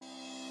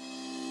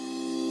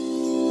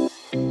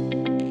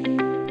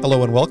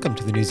Hello and welcome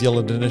to the New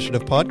Zealand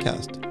Initiative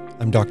podcast.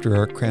 I'm Dr.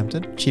 Eric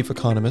Crampton, Chief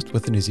Economist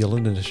with the New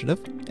Zealand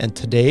Initiative, and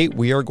today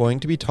we are going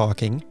to be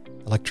talking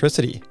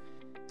electricity,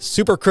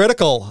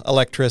 supercritical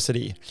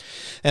electricity,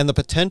 and the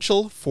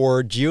potential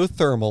for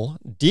geothermal,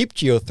 deep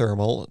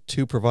geothermal,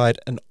 to provide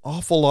an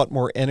awful lot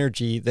more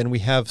energy than we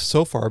have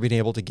so far been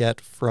able to get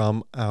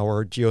from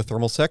our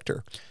geothermal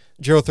sector.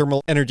 Geothermal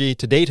energy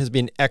to date has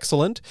been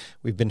excellent.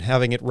 We've been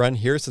having it run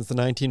here since the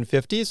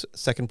 1950s,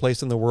 second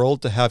place in the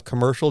world to have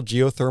commercial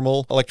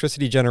geothermal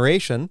electricity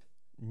generation.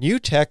 New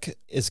tech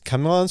is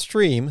coming on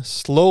stream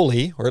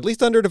slowly, or at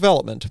least under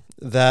development,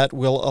 that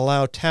will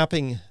allow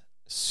tapping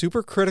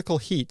supercritical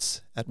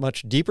heats at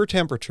much deeper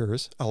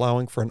temperatures,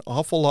 allowing for an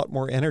awful lot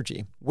more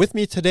energy. With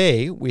me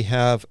today, we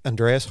have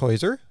Andreas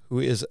Heuser, who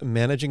is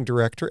Managing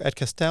Director at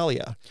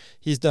Castalia.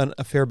 He's done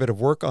a fair bit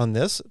of work on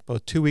this.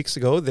 About 2 weeks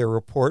ago, their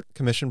report,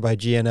 commissioned by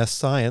GNS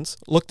Science,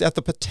 looked at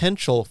the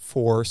potential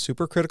for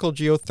supercritical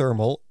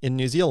geothermal in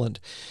New Zealand.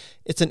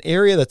 It's an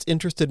area that's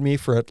interested me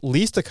for at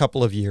least a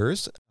couple of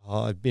years.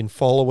 I've been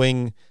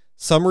following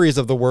summaries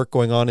of the work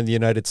going on in the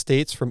United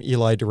States from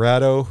Eli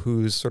Dorado,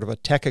 who's sort of a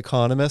tech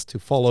economist who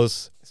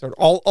follows sort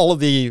of all of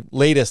the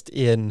latest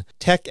in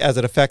tech as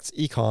it affects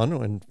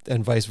econ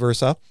and vice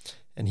versa.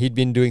 And he'd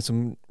been doing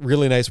some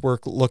really nice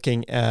work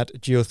looking at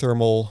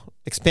geothermal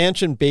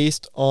expansion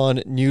based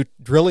on new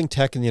drilling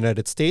tech in the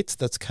United States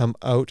that's come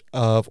out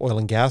of oil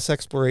and gas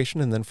exploration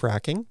and then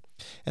fracking.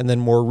 And then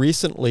more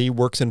recently,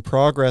 Works in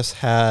Progress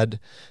had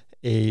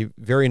a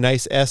very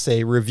nice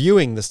essay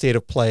reviewing the state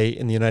of play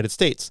in the United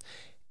States.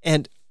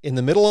 And in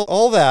the middle of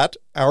all that,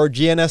 our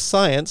GNS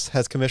Science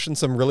has commissioned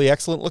some really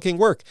excellent looking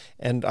work.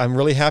 And I'm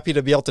really happy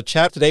to be able to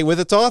chat today with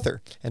its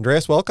author.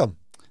 Andreas, welcome.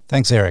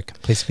 Thanks, Eric.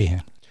 Pleased to be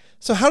here.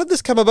 So how did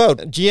this come about?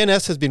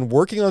 GNS has been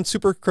working on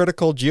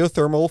supercritical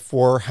geothermal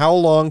for how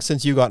long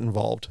since you got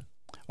involved?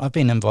 I've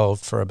been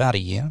involved for about a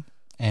year.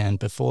 And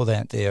before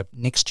that, their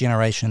next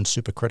generation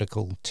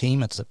supercritical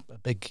team, it's a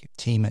big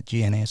team at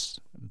GNS,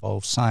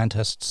 involves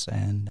scientists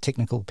and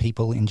technical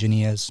people,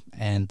 engineers,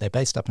 and they're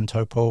based up in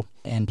Taupo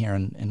and here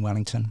in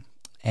Wellington.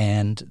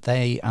 And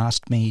they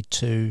asked me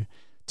to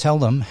tell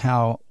them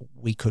how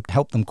we could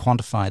help them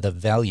quantify the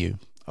value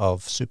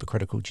of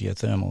supercritical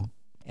geothermal.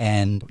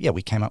 And yeah,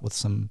 we came up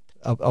with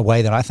a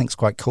way that I think is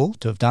quite cool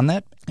to have done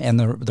that. And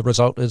the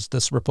result is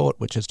this report,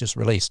 which is just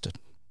released.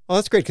 Well,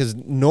 that's great, because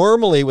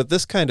normally with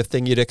this kind of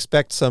thing, you'd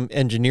expect some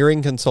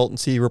engineering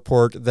consultancy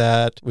report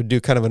that would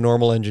do kind of a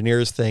normal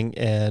engineer's thing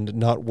and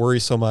not worry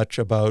so much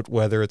about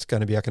whether it's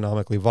going to be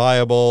economically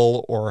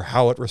viable or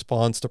how it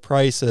responds to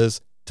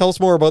prices. Tell us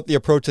more about the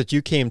approach that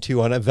you came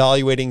to on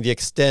evaluating the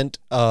extent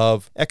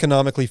of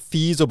economically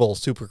feasible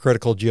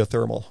supercritical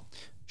geothermal.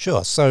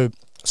 Sure. So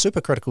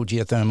supercritical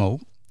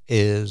geothermal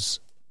is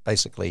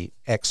basically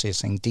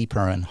accessing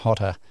deeper and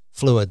hotter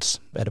fluids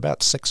at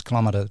about 6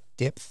 kilometre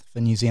depth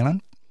for New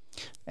Zealand.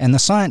 And the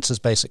science is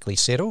basically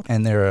settled,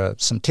 and there are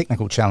some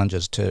technical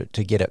challenges to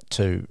get it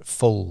to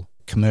full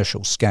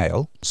commercial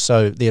scale.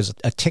 So there's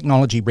a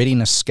technology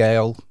readiness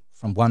scale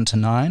from 1 to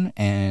 9,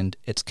 and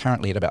it's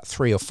currently at about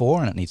 3 or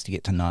 4, and it needs to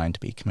get to 9 to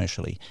be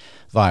commercially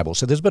viable.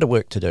 So there's a bit of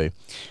work to do.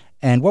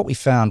 And what we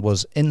found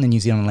was in the New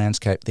Zealand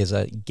landscape, there's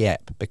a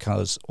gap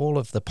because all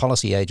of the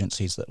policy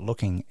agencies that are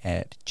looking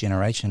at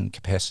generation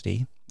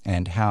capacity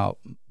and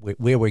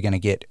where we're going to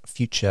get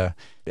future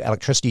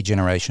electricity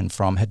generation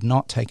from had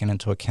not taken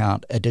into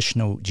account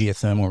additional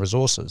geothermal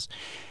resources.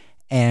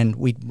 And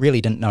we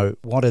really didn't know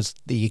what is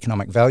the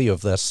economic value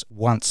of this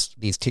once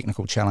these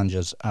technical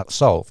challenges are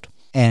solved.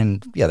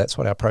 And yeah, that's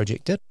what our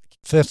project did.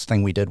 First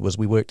thing we did was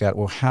we worked out,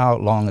 well, how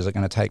long is it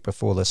going to take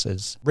before this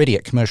is ready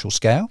at commercial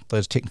scale?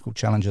 Those technical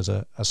challenges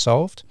are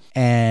solved.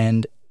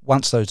 And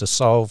once those are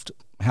solved,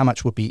 how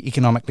much would be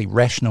economically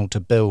rational to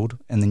build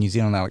in the New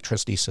Zealand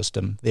electricity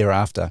system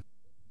thereafter?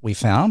 We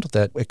found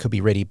that it could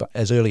be ready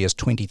as early as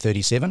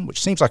 2037,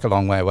 which seems like a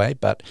long way away,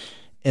 but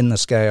in the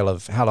scale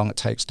of how long it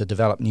takes to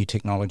develop new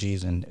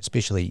technologies and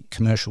especially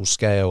commercial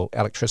scale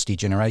electricity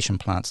generation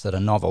plants that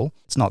are novel,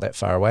 it's not that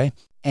far away.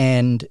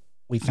 And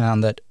we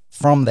found that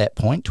from that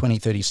point,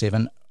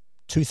 2037,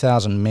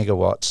 2,000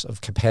 megawatts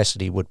of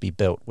capacity would be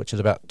built, which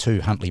is about 2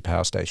 Huntly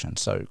power stations.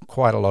 So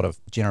quite a lot of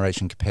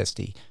generation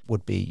capacity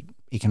would be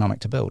economic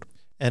to build.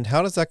 And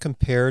how does that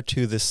compare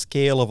to the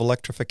scale of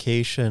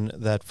electrification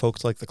that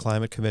folks like the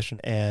Climate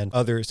Commission and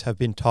others have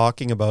been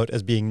talking about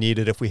as being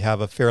needed if we have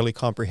a fairly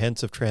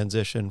comprehensive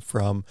transition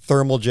from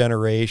thermal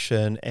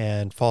generation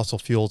and fossil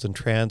fuels and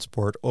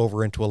transport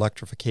over into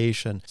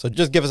electrification? So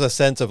just give us a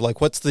sense of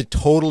what's the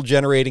total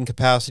generating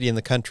capacity in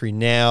the country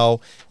now,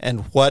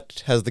 and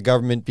what has the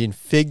government been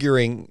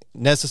figuring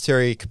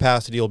necessary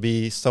capacity will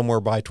be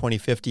somewhere by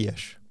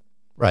 2050-ish?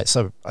 Right,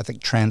 so I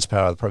think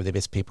Transpower are probably the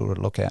best people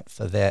to look at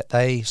for that.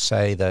 They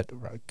say that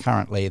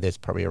currently there's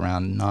probably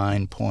around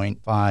 9.5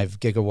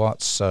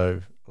 gigawatts,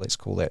 so let's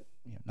call that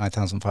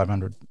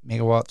 9,500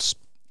 megawatts.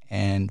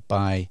 And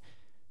by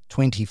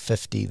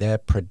 2050, they're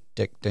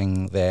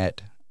predicting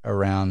that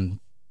around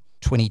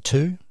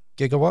 22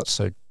 gigawatts,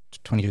 so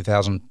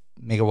 22,000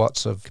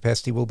 megawatts of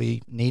capacity will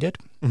be needed.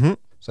 Mm-hmm.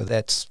 So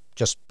that's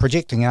just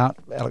projecting out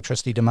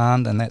electricity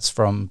demand, and that's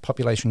from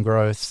population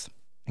growth,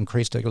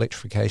 increased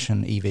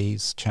electrification,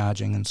 EVs,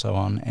 charging, and so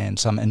on, and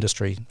some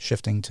industry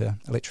shifting to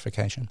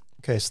electrification.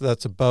 Okay, so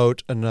that's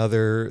about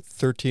another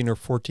 13 or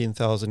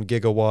 14,000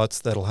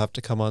 gigawatts that'll have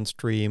to come on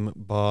stream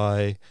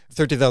by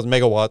 13,000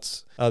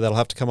 megawatts that'll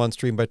have to come on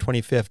stream by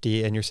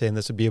 2050. And you're saying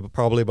this would be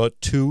probably about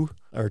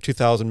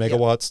 2,000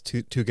 megawatts,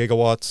 2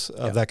 gigawatts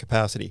of that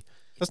capacity.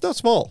 That's not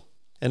small.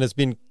 And it's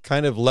been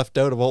kind of left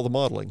out of all the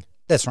modeling.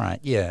 That's right,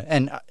 yeah.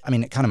 And I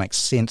mean, it kind of makes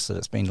sense that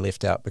it's been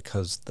left out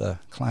because the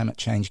Climate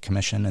Change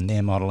Commission and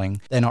their modelling,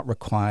 they're not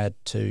required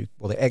to,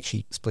 well, they're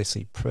actually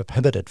explicitly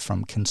prohibited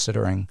from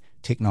considering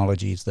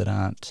technologies that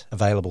aren't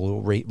available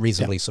or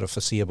reasonably sort of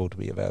foreseeable to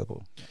be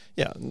available.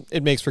 Yeah,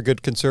 it makes for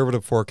good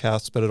conservative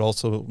forecasts, but it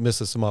also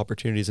misses some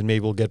opportunities, and maybe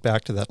we'll get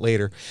back to that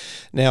later.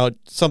 Now,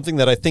 something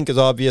that I think is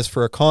obvious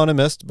for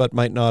economists, but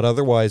might not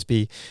otherwise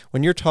be,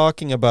 when you're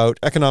talking about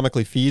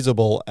economically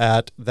feasible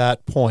at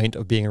that point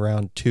of being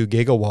around 2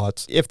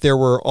 gigawatts, if there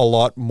were a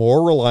lot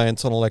more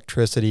reliance on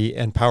electricity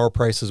and power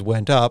prices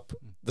went up,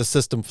 the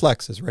system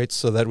flexes, right?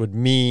 So that would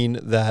mean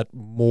that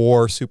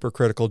more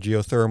supercritical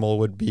geothermal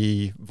would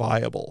be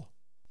viable.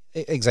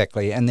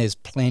 Exactly, and there's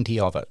plenty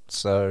of it.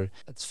 So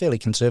it's fairly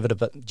conservative,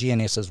 but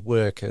GNS's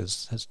work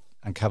has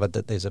uncovered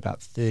that there's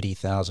about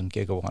 30,000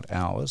 gigawatt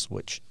hours,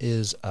 which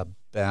is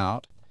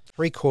about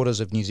 3/4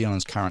 of New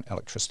Zealand's current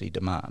electricity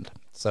demand.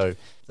 So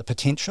the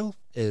potential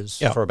is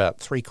for about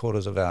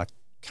 3/4 of our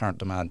current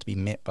demand to be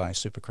met by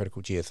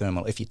supercritical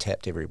geothermal if you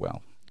tapped every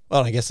well.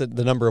 Well, I guess the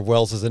number of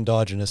wells is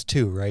endogenous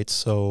too, right?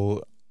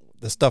 So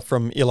the stuff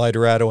from Eli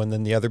Dorado and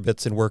then the other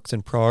bits in works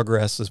in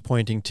progress is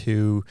pointing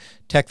to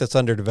tech that's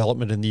under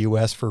development in the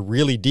U.S. for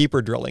really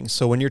deeper drilling.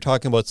 So when you're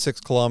talking about 6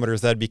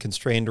 kilometers, that'd be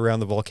constrained around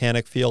the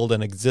volcanic field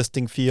and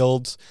existing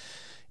fields.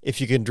 If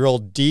you can drill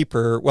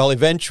deeper, well,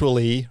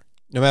 eventually,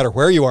 no matter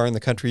where you are in the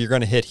country, you're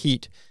going to hit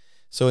heat.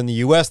 So in the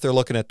U.S., they're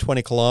looking at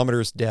 20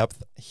 kilometers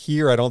depth.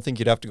 Here, I don't think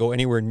you'd have to go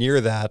anywhere near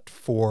that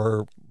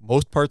for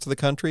most parts of the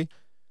country.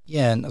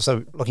 Yeah, and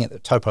so looking at the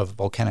topo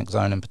volcanic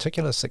zone in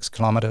particular, 6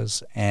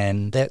 kilometres,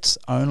 and that's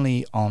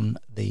only on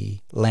the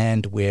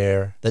land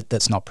where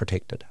that's not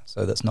protected.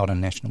 So that's not a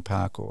national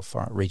park or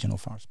regional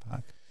forest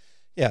park.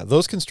 Yeah,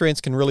 those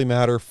constraints can really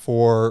matter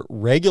for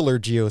regular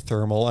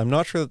geothermal. I'm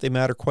not sure that they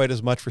matter quite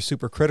as much for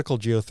supercritical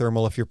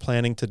geothermal if you're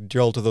planning to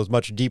drill to those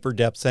much deeper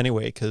depths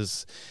anyway,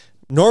 because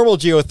normal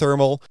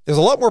geothermal, there's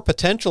a lot more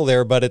potential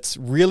there, but it's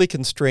really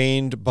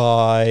constrained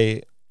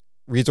by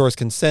resource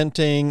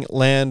consenting,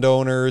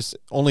 landowners.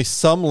 Only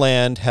some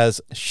land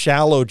has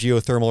shallow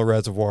geothermal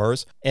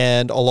reservoirs,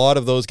 and a lot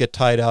of those get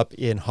tied up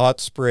in hot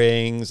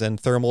springs and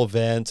thermal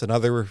vents and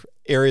other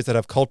areas that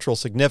have cultural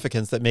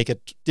significance that make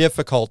it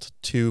difficult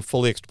to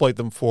fully exploit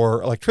them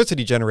for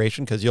electricity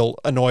generation because you'll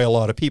annoy a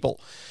lot of people.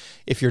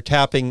 If you're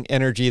tapping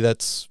energy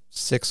that's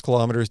 6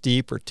 kilometers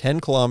deep or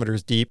 10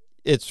 kilometers deep,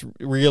 it's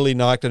really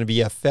not going to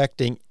be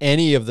affecting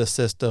any of the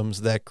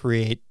systems that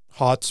create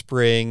hot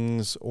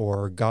springs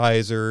or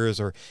geysers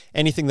or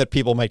anything that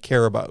people might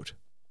care about.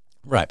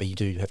 Right, but you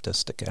do have to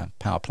stick a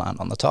power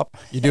plant on the top.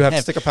 You do have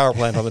to stick a power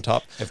plant on the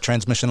top. Have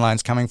transmission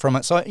lines coming from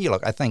it. So,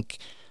 look, I think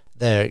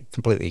they're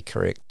completely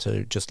correct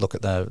to just look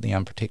at the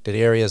unprotected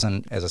areas.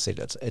 And as I said,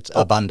 it's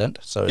abundant.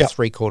 So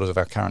 3/4 of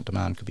our current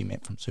demand could be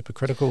met from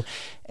supercritical.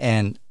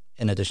 And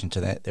in addition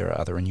to that, there are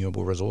other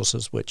renewable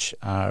resources which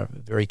are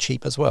very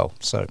cheap as well.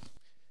 So,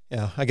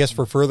 yeah, I guess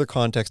for further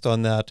context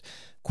on that,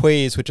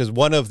 Quaise, which is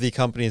one of the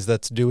companies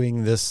that's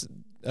doing this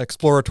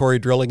exploratory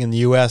drilling in the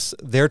U.S.,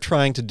 they're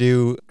trying to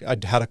do, I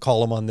had a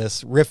column on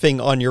this, riffing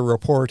on your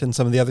report and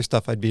some of the other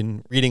stuff I'd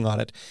been reading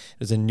on it. It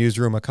was in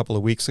Newsroom a couple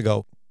of weeks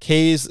ago.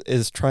 Quaise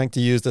is trying to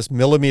use this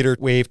millimeter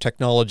wave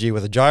technology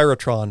with a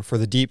gyrotron for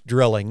the deep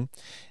drilling,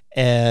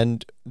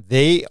 and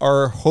they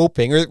are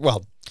hoping,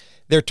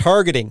 they're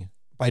targeting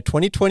by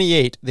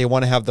 2028, they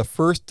want to have the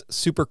first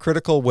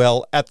supercritical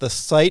well at the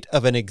site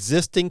of an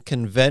existing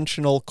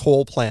conventional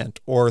coal plant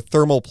or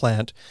thermal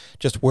plant,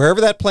 just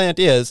wherever that plant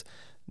is,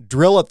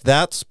 drill at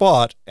that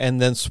spot, and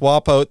then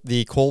swap out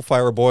the coal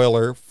fire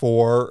boiler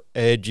for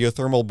a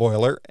geothermal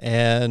boiler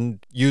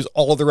and use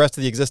all of the rest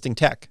of the existing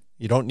tech.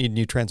 You don't need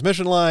new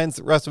transmission lines,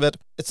 the rest of it.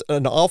 It's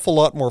an awful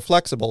lot more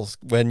flexible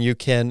when you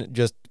can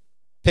just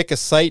pick a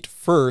site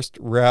first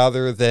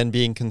rather than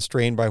being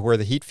constrained by where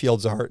the heat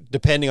fields are,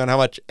 depending on how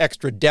much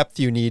extra depth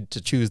you need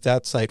to choose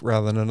that site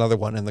rather than another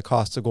one and the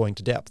cost of going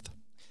to depth.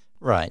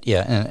 Right,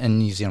 yeah. And in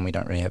New Zealand, we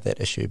don't really have that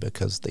issue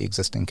because the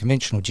existing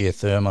conventional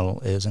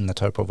geothermal is in the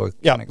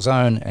topovolcanic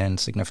zone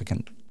and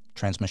significant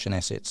transmission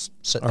assets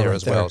sit there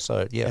as well.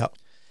 So, yeah.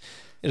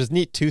 It is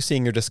neat, too,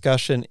 seeing your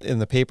discussion in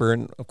the paper.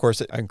 And, of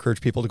course, I encourage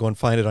people to go and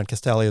find it on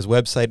Castalia's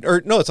website.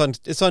 Or, no, it's on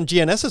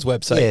GNS's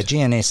website. Yeah,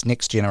 GNS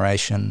Next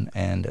Generation,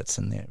 and it's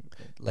in their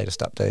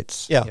latest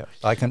updates. Yeah.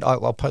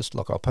 I'll post it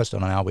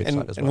on our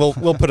website as well.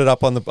 And we'll put it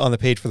up on the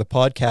page for the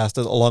podcast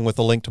along with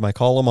the link to my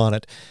column on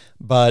it.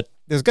 But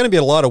there's going to be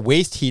a lot of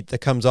waste heat that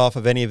comes off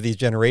of any of these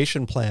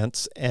generation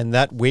plants, and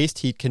that waste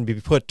heat can be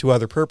put to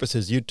other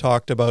purposes. You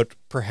talked about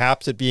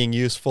perhaps it being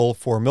useful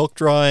for milk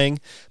drying,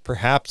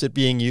 perhaps it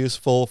being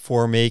useful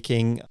for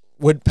making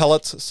wood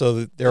pellets.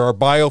 So there are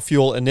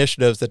biofuel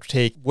initiatives that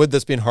take wood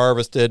that's been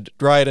harvested,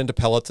 dry it into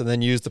pellets, and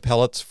then use the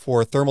pellets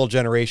for thermal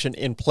generation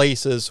in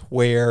places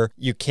where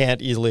you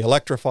can't easily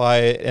electrify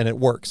it, and it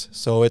works.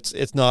 So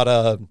it's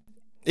not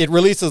it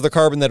releases the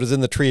carbon that was in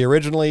the tree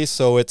originally,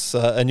 so it's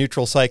a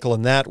neutral cycle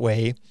in that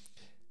way.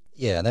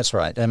 Yeah, that's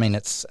right. I mean,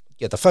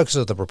 the focus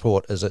of the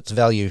report is its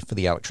value for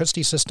the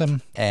electricity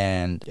system,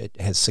 and it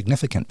has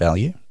significant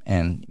value,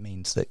 and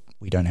means that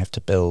we don't have to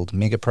build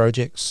mega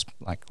projects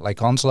like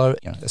Lake Onslow.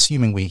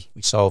 Assuming we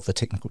solve the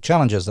technical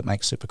challenges that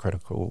make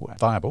supercritical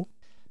viable,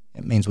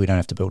 it means we don't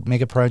have to build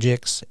mega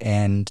projects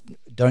and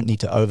don't need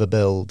to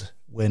overbuild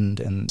wind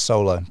and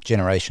solar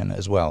generation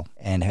as well,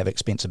 and have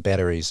expensive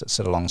batteries that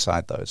sit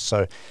alongside those.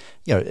 So,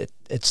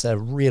 it's a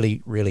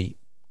really, really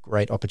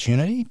great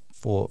opportunity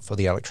for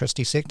the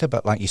electricity sector.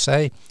 But like you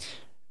say,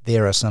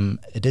 there are some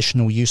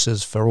additional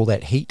uses for all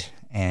that heat,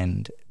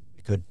 and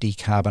it could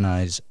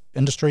decarbonize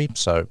industry.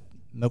 So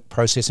milk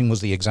processing was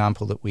the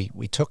example that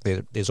we took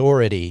there. There's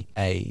already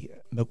a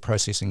milk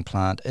processing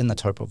plant in the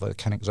Taupo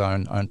volcanic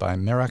zone owned by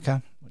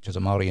Miraka, which is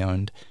a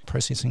Māori-owned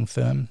processing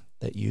firm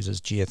that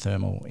uses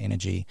geothermal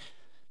energy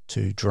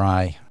to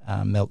dry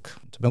milk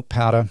to milk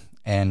powder,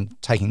 and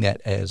taking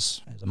that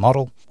as a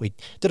model. We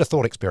did a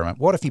thought experiment.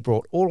 What if you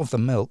brought all of the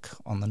milk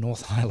on the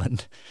North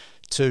Island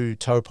to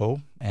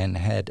Taupo and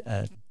had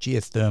a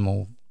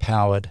geothermal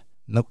powered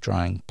milk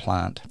drying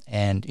plant?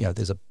 And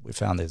we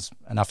found there's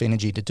enough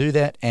energy to do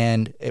that,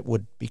 and it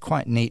would be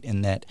quite neat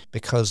in that,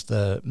 because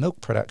the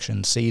milk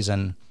production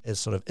season is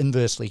sort of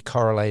inversely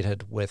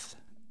correlated with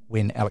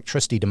when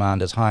electricity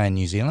demand is high in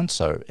New Zealand.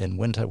 So in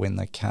winter, when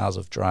the cows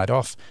have dried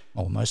off,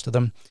 or most of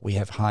them, we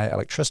have high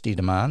electricity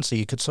demand. So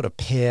you could sort of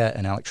pair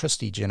an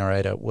electricity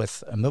generator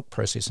with a milk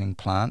processing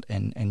plant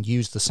and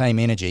use the same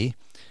energy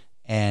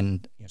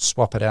and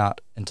swap it out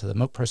into the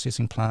milk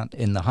processing plant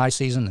in the high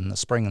season, in the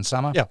spring and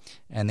summer. Yeah.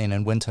 And then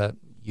in winter,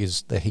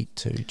 use the heat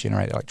to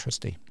generate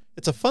electricity.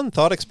 It's a fun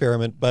thought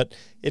experiment, but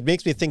it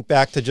makes me think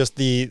back to just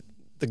the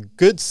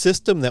good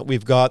system that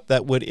we've got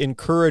that would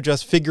encourage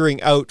us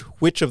figuring out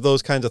which of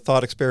those kinds of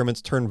thought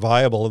experiments turn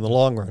viable in the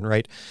long run,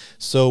 right?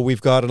 So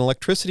we've got an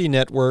electricity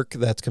network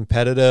that's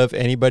competitive.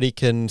 Anybody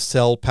can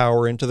sell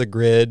power into the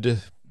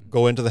grid,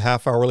 go into the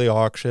half-hourly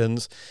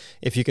auctions.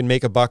 If you can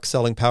make a buck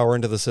selling power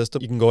into the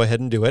system, you can go ahead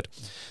and do it.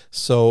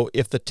 So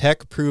if the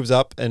tech proves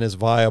up and is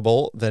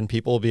viable, then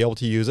people will be able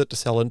to use it to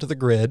sell into the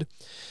grid.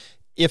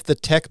 If the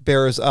tech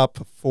bears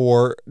up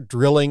for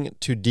drilling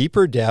to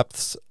deeper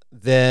depths,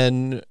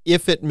 then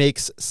if it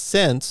makes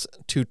sense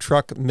to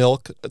truck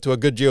milk to a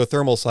good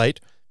geothermal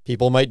site,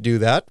 people might do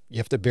that. You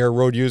have to bear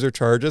road user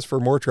charges for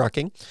more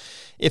trucking.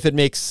 If it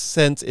makes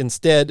sense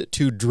instead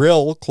to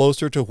drill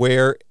closer to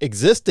where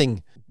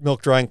existing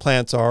milk drying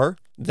plants are,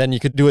 then you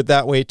could do it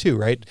that way too,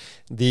 right?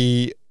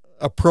 The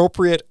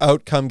appropriate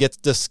outcome gets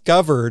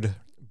discovered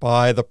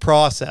by the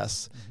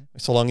process,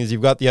 so long as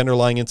you've got the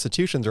underlying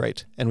institutions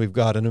right. And we've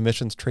got an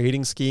emissions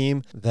trading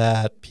scheme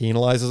that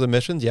penalizes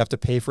emissions. You have to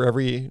pay for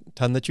every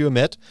ton that you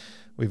emit.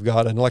 We've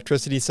got an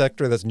electricity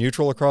sector that's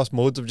neutral across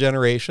modes of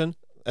generation.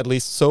 At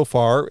least so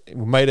far,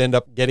 we might end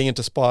up getting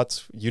into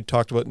spots. You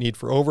talked about need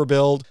for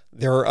overbuild.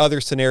 There are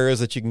other scenarios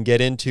that you can get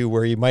into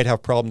where you might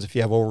have problems if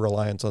you have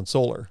over-reliance on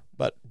solar,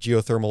 but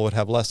geothermal would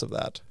have less of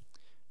that.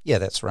 Yeah,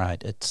 that's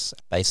right. It's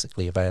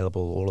basically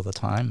available all of the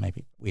time.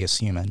 Maybe we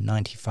assume a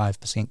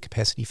 95%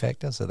 capacity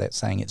factor, so that's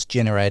saying it's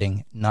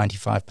generating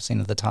 95%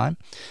 of the time.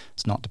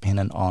 It's not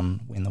dependent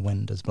on when the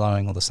wind is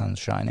blowing or the sun's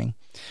shining.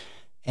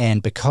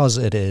 And because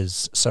it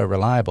is so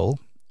reliable,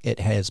 it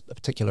has a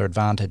particular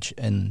advantage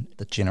in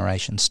the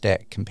generation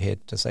stack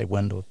compared to, say,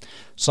 wind or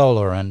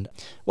solar. And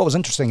what was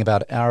interesting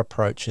about our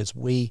approach is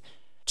we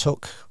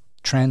took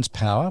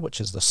Transpower, which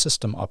is the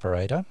system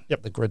operator,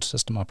 the grid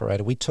system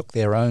operator, we took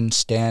their own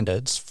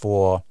standards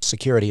for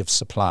security of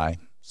supply.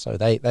 So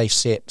they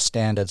set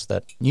standards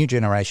that new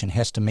generation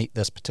has to meet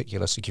this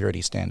particular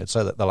security standard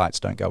so that the lights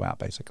don't go out,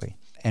 basically.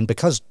 And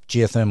because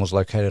geothermal is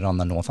located on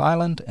the North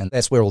Island, and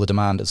that's where all the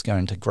demand is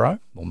going to grow,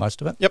 or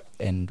most of it,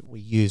 and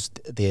we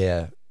used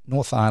their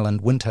North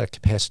Island winter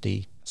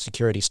capacity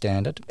security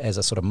standard as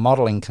a sort of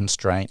modelling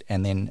constraint,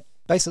 and then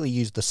basically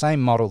used the same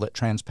model that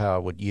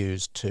Transpower would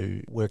use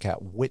to work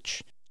out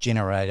which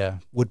generator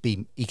would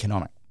be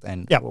economic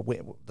and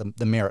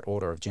the merit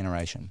order of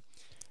generation.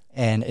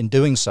 And in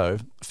doing so,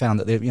 found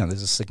that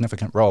there's a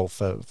significant role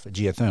for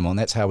geothermal, and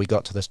that's how we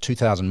got to this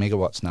 2,000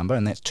 megawatts number,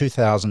 and that's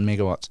 2,000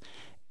 megawatts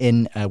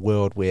in a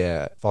world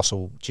where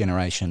fossil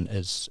generation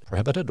is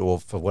prohibited or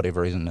for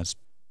whatever reason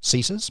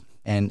ceases.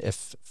 And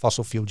if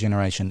fossil fuel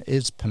generation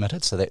is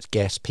permitted, so that's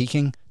gas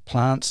peaking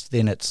plants,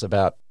 then it's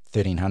about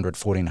 1,300,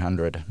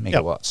 1,400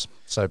 megawatts.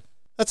 So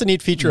that's a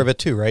neat feature of it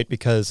too, right?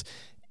 Because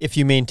if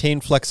you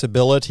maintain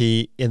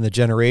flexibility in the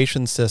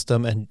generation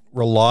system and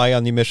rely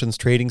on the emissions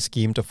trading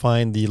scheme to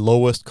find the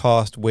lowest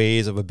cost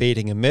ways of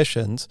abating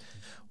emissions,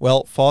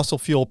 well, fossil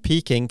fuel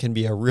peaking can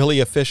be a really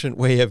efficient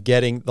way of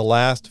getting the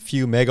last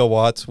few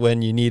megawatts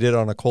when you need it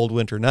on a cold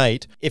winter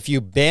night. If you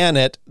ban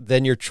it,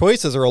 then your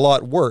choices are a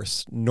lot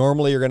worse.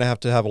 Normally, you're going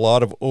to have a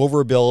lot of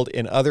overbuild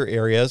in other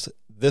areas.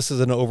 This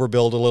is an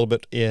overbuild a little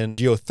bit in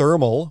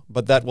geothermal,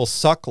 but that will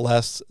suck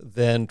less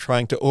than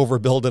trying to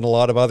overbuild in a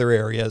lot of other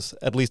areas,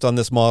 at least on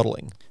this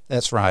modeling.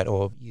 That's right,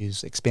 or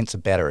use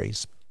expensive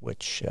batteries,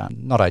 which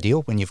not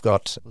ideal when you've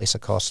got lesser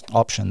cost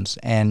options.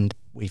 And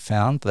we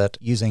found that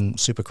using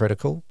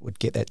supercritical would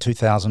get that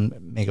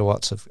 2,000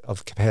 megawatts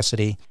of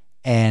capacity,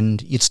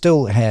 and you'd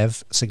still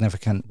have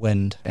significant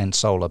wind and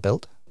solar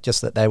built,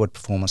 just that they would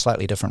perform a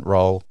slightly different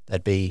role. They're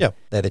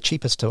the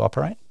cheapest to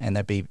operate, and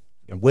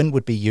wind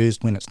would be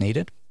used when it's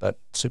needed, but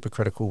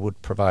supercritical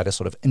would provide a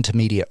sort of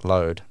intermediate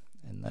load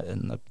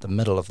in the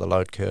middle of the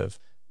load curve.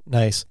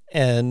 Nice.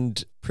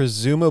 And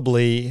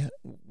presumably,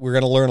 we're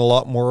going to learn a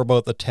lot more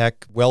about the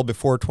tech well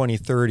before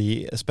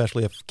 2030,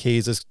 especially if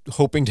CAES is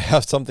hoping to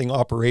have something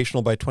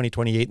operational by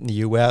 2028 in the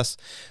U.S.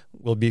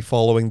 We'll be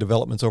following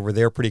developments over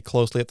there pretty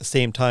closely at the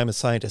same time as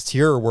scientists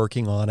here are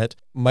working on it.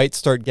 Might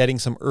start getting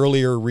some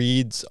earlier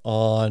reads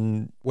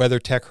on whether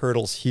tech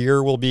hurdles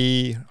here will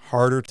be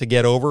harder to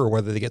get over or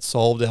whether they get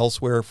solved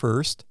elsewhere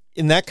first.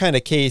 In that kind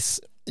of case,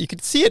 you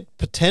could see it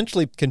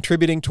potentially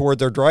contributing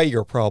towards our dry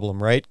year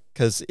problem, right?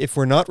 Because if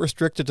we're not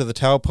restricted to the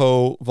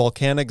Taupo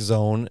volcanic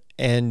zone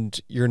and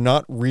you're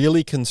not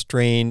really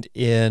constrained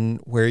in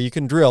where you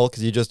can drill,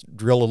 because you just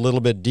drill a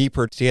little bit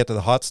deeper to get to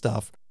the hot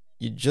stuff,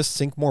 you just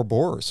sink more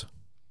bores.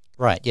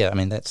 Right, yeah. I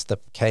mean, that's the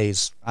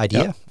CAES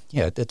idea. Yep.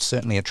 Yeah, it's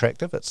certainly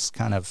attractive. It's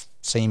kind of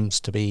seems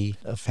to be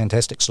a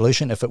fantastic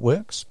solution if it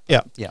works.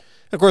 Yeah. Yeah.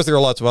 Of course, there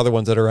are lots of other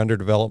ones that are under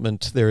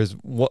development. There's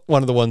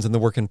one of the ones in the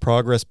work in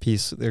progress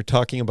piece. They're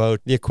talking about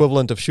the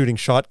equivalent of shooting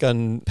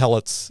shotgun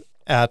pellets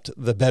at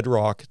the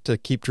bedrock to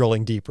keep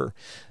drilling deeper.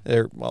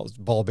 They're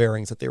ball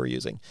bearings that they were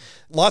using.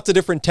 Lots of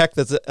different tech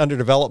that's under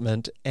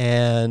development,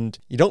 and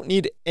you don't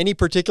need any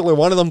particular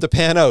one of them to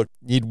pan out.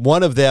 You need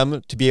one of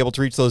them to be able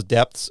to reach those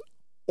depths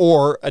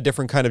or a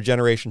different kind of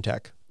generation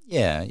tech.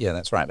 Yeah,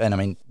 that's right. And I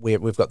mean,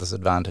 we've got this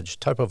advantage.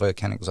 Topo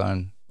volcanic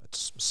zone,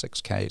 it's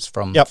 6 Ks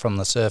from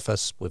the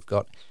surface. We've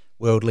got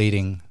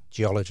world-leading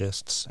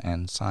geologists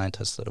and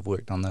scientists that have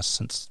worked on this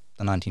since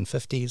the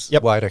 1950s.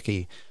 Yep.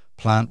 Wairakei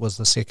plant was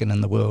the second in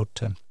the world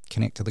to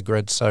connect to the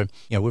grid. So,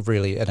 we've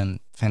really at a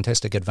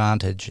fantastic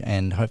advantage,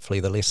 and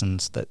hopefully the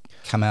lessons that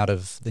come out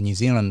of the New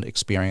Zealand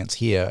experience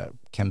here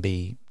can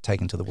be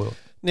taken to the world.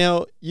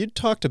 Now, you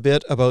talked a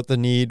bit about the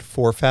need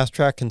for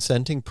fast-track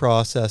consenting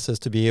processes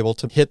to be able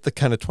to hit the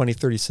kind of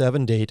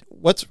 2037 date.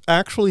 What's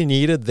actually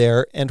needed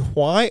there, and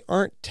why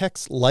aren't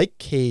techs like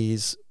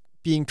CAES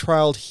being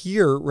trialed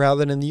here rather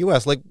than in the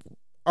U.S.? Like,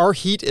 our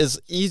heat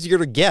is easier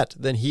to get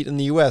than heat in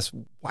the U.S.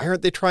 Why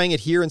aren't they trying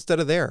it here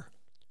instead of there?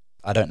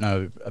 I don't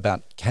know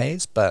about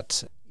CAES,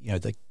 but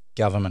the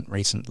government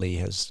recently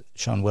has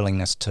shown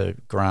willingness to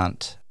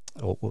grant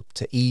or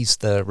to ease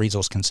the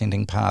resource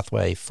consenting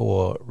pathway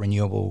for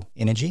renewable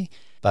energy,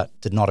 but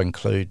did not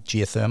include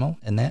geothermal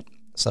in that.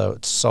 So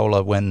it's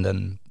solar, wind,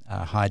 and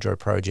hydro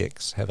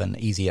projects have an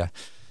easier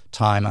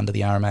time under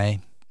the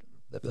RMA.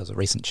 There's a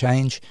recent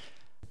change.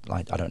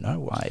 I don't know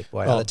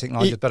why other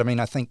technologies, but I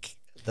mean, I think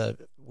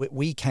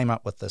we came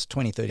up with this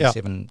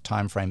 2037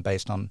 timeframe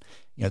based on,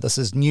 this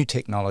is new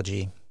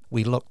technology.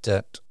 We looked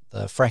at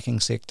the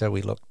fracking sector,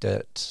 we looked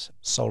at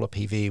solar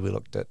PV, we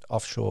looked at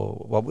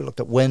offshore, we looked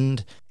at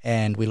wind,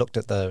 and we looked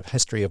at the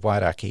history of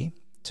Wairakei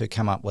to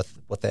come up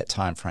with that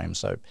time frame.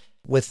 So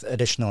with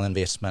additional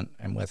investment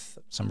and with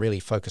some really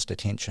focused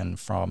attention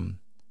from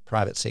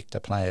private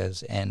sector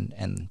players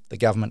and the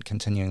government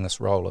continuing this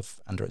role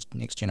of under its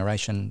next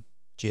generation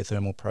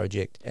geothermal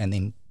project, and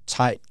then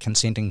tight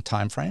consenting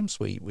timeframes,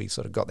 we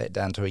sort of got that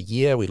down to a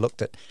year. We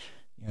looked at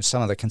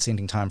some of the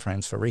consenting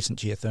timeframes for recent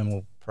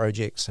geothermal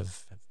projects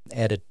have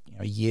added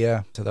a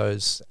year to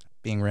those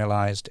being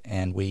realised,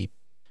 and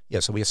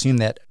so we assume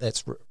that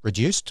that's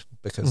reduced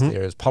because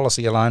there is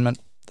policy alignment.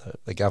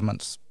 The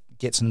government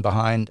gets in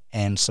behind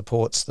and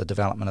supports the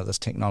development of this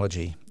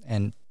technology,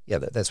 and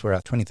that's where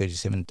our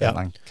 2037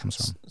 deadline comes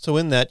from. So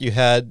in that, you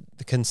had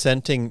the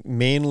consenting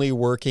mainly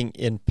working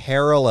in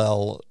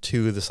parallel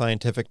to the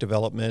scientific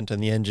development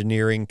and the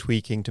engineering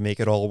tweaking to make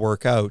it all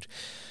work out.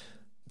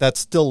 That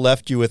still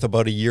left you with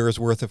about a year's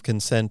worth of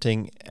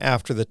consenting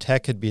after the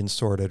tech had been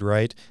sorted,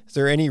 right? Is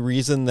there any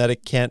reason that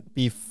it can't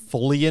be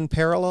fully in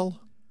parallel?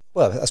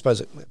 Well, I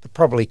suppose it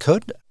probably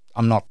could.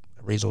 I'm not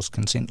a resource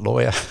consent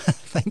lawyer,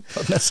 thank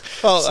goodness.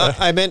 Well, so,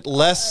 I meant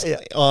less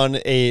on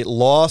a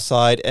law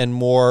side and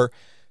more,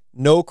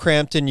 no,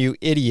 Crampton, you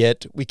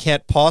idiot. We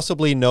can't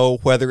possibly know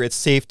whether it's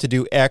safe to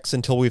do X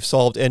until we've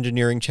solved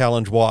engineering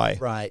challenge Y.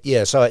 Right.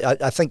 Yeah. So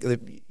I think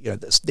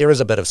that there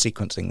is a bit of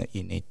sequencing that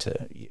you need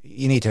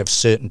to have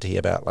certainty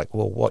about,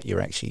 what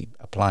you're actually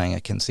applying a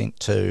consent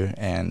to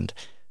and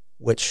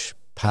which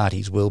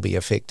parties will be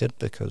affected,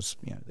 because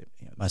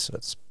most of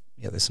it's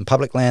there's some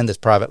public land, there's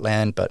private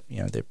land, but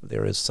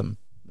there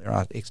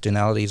are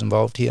externalities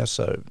involved here.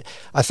 So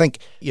I think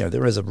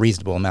there is a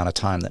reasonable amount of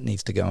time that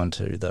needs to go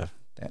into that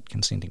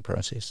consenting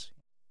process.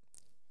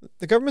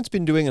 The government's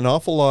been doing an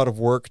awful lot of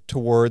work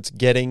towards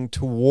getting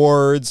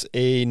towards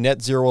a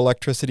net zero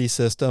electricity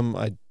system.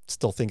 I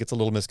still think it's a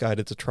little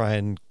misguided to try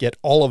and get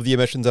all of the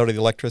emissions out of the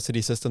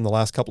electricity system. The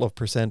last couple of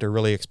 % are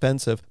really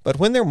expensive. But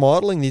when they're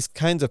modeling these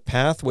kinds of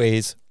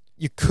pathways,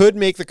 you could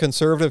make the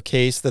conservative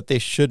case that they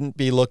shouldn't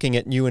be looking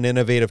at new and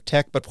innovative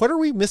tech. But what are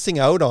we missing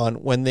out on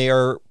when they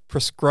are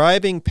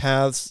prescribing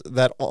paths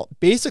that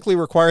basically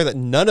require that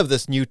none of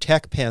this new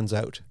tech pans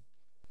out?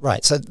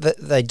 Right. So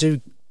they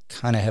do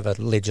kind of have a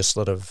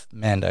legislative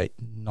mandate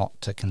not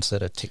to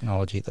consider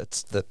technology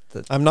that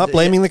I'm not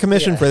blaming the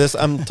commission for this.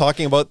 I'm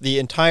talking about the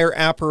entire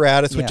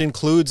apparatus, which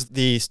includes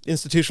the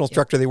institutional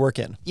structure they work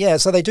in. Yeah,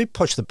 so they do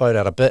push the boat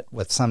out a bit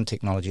with some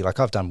technology. Like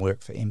I've done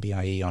work for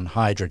MBIE on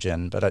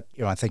hydrogen, but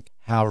I think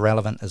how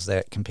relevant is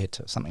that compared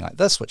to something like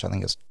this, which I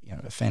think is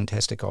a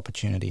fantastic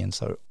opportunity and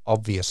so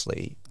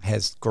obviously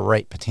has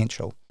great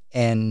potential.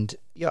 And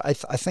I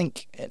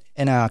think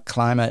in our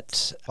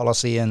climate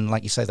policy and,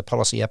 like you say, the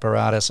policy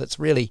apparatus, it's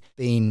really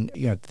been,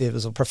 there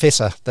was a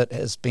professor that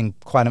has been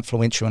quite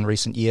influential in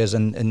recent years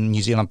in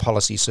New Zealand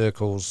policy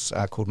circles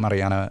called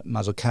Mariana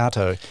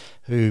Mazzucato,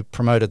 who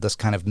promoted this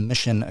kind of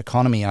mission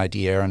economy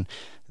idea. And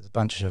there's a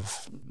bunch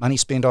of money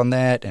spent on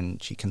that,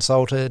 and she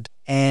consulted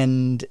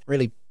and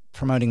really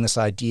promoting this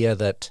idea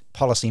that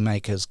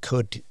policymakers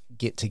could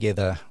get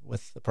together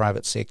with the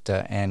private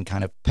sector and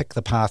kind of pick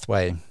the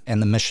pathway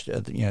and the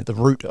mission, the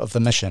route of the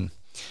mission.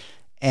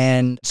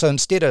 And so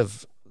instead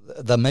of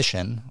the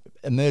mission,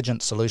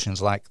 emergent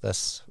solutions like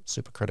this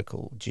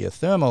supercritical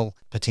geothermal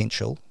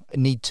potential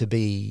need to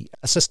be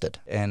assisted.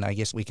 And I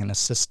guess we can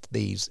assist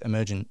these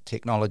emergent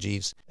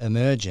technologies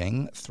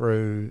emerging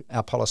through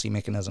our policy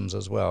mechanisms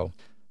as well.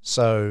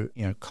 So,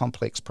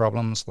 complex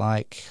problems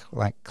like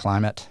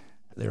climate,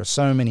 there are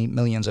so many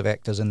millions of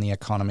actors in the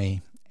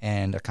economy,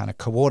 and a kind of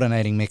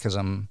coordinating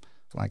mechanism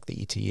like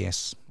the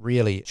ETS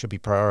really should be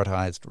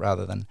prioritized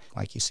rather than,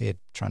 like you said,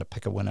 trying to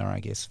pick a winner, I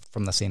guess,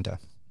 from the center.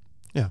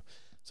 Yeah.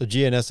 So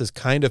GNS is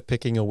kind of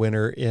picking a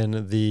winner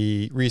in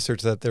the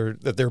research that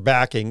they're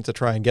backing to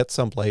try and get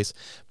someplace,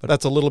 but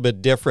that's a little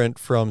bit different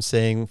from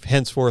saying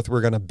henceforth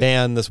we're going to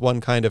ban this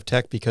one kind of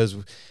tech because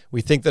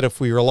we think that if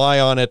we rely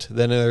on it,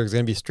 then there's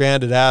going to be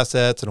stranded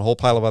assets and a whole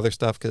pile of other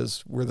stuff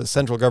because we're the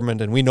central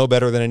government and we know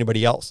better than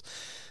anybody else.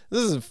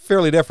 This is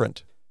fairly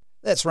different.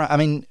 That's right. I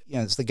mean,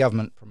 it's the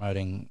government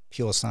promoting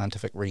pure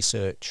scientific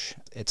research.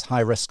 It's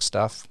high-risk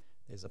stuff.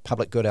 There's a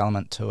public good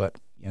element to it.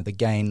 The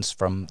gains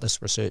from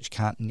this research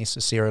can't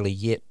necessarily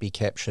yet be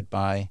captured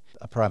by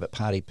a private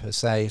party per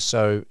se.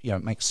 So,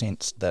 it makes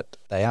sense that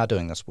they are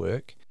doing this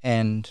work.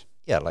 And,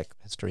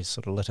 history is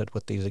sort of littered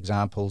with these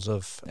examples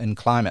of, in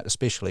climate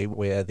especially,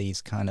 where these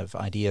kind of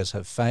ideas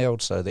have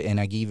failed. So the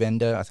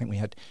Energiewende, I think we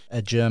had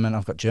I've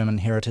got German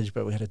heritage,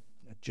 but we had a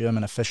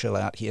German official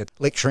out here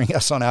lecturing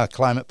us on our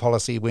climate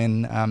policy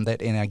when that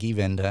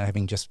Energiewende,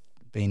 having just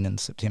been in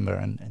September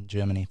in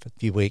Germany for a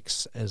few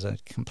weeks, is a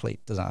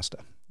complete disaster,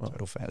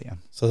 total failure.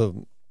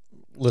 So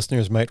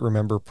listeners might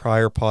remember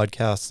prior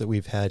podcasts that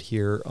we've had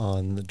here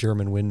on the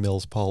German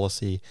windmills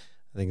policy.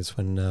 I think it's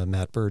when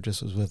Matt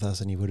Burgess was with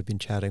us and he would have been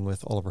chatting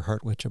with Oliver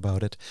Hartwich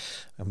about it.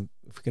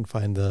 If we can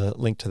find the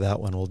link to that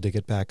one, we'll dig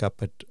it back up.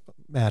 But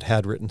Matt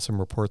had written some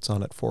reports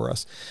on it for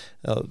us.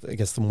 I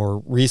guess the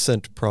more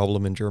recent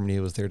problem in Germany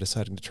was they're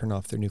deciding to turn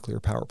off their nuclear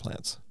power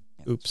plants.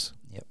 Yep. Oops.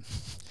 Yep.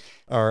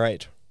 All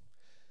right.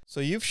 So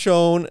you've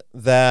shown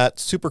that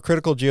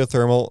supercritical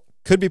geothermal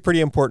could be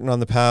pretty important on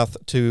the path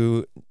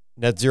to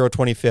net zero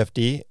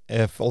 2050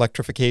 if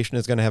electrification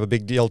is going to have a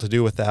big deal to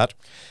do with that.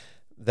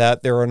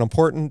 That there are an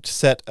important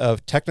set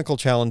of technical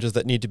challenges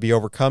that need to be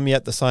overcome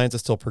yet. The science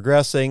is still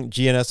progressing.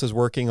 GNS is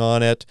working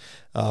on it.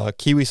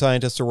 Kiwi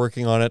scientists are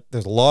working on it.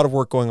 There's a lot of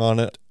work going on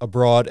it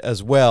abroad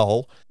as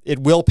well. It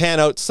will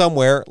pan out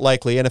somewhere,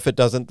 likely, and if it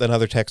doesn't, then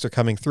other techs are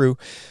coming through.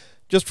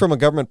 Just from a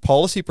government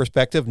policy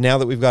perspective, now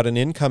that we've got an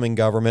incoming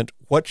government,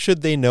 what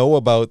should they know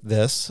about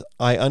this?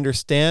 I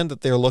understand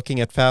that they're looking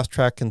at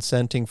fast-track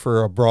consenting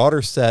for a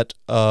broader set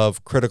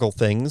of critical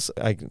things.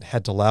 I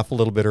had to laugh a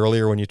little bit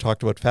earlier when you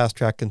talked about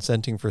fast-track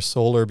consenting for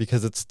solar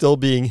because it's still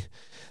they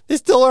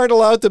still aren't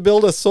allowed to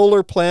build a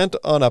solar plant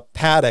on a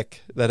paddock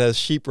that has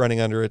sheep running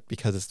under it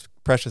because it's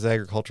precious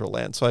agricultural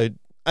land. So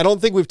I don't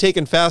think we've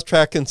taken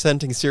fast-track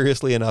consenting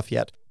seriously enough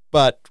yet.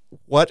 But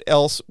what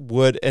else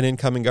would an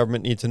incoming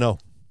government need to know?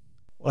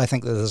 Well, I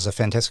think that there's a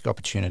fantastic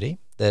opportunity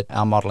that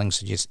our modelling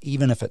suggests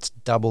even if it's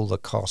double the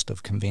cost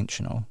of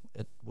conventional,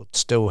 it would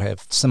still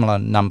have similar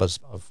numbers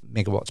of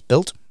megawatts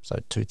built, so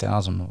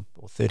 2,000 or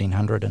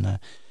 1,300 in a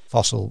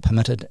fossil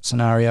permitted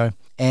scenario,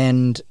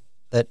 and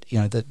that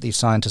that these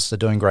scientists are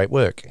doing great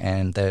work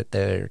and that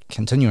they're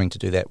continuing to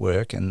do that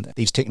work, and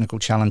these technical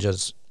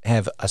challenges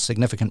have a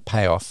significant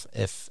payoff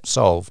if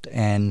solved.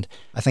 And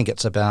I think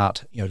it's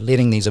about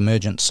letting these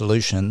emergent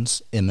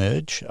solutions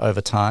emerge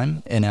over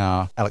time in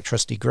our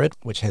electricity grid,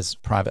 which has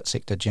private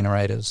sector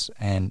generators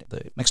and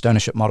the mixed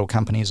ownership model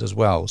companies as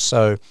well.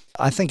 So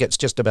I think it's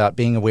just about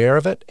being aware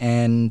of it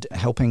and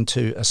helping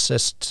to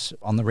assist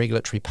on the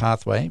regulatory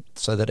pathway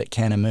so that it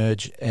can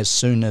emerge as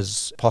soon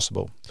as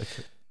possible.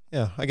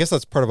 Yeah, I guess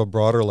that's part of a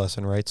broader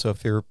lesson, right? So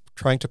if you're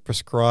trying to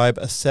prescribe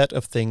a set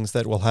of things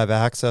that will have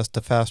access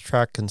to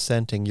fast-track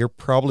consenting, you're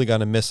probably going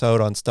to miss out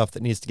on stuff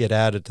that needs to get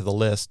added to the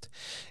list.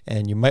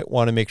 And you might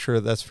want to make sure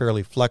that's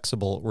fairly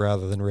flexible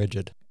rather than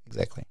rigid.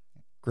 Exactly.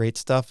 Great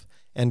stuff.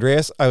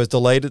 Andreas, I was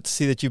delighted to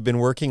see that you've been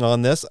working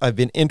on this. I've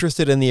been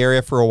interested in the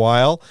area for a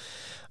while.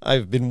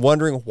 I've been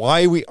wondering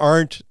why we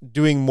aren't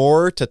doing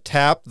more to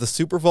tap the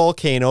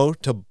supervolcano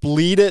to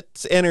bleed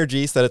its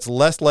energy so that it's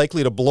less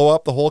likely to blow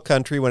up the whole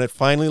country when it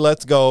finally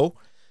lets go.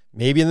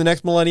 Maybe in the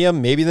next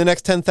millennium, maybe in the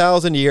next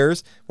 10,000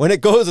 years. When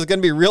it goes, it's going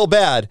to be real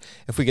bad.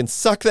 If we can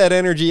suck that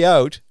energy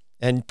out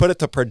and put it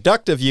to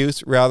productive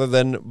use rather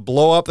than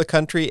blow up the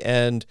country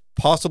and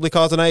possibly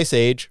cause an ice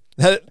age,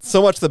 that's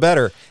so much the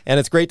better. And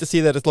it's great to see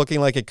that it's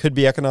looking like it could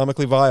be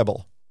economically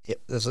viable.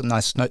 Yep, there's a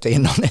nice note to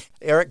end on there,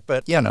 Eric.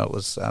 But it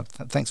was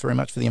thanks very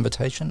much for the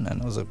invitation,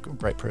 and it was a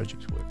great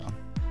project to work on.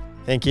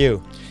 Thank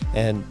you.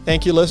 And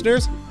thank you,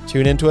 listeners.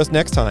 Tune in to us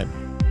next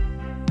time.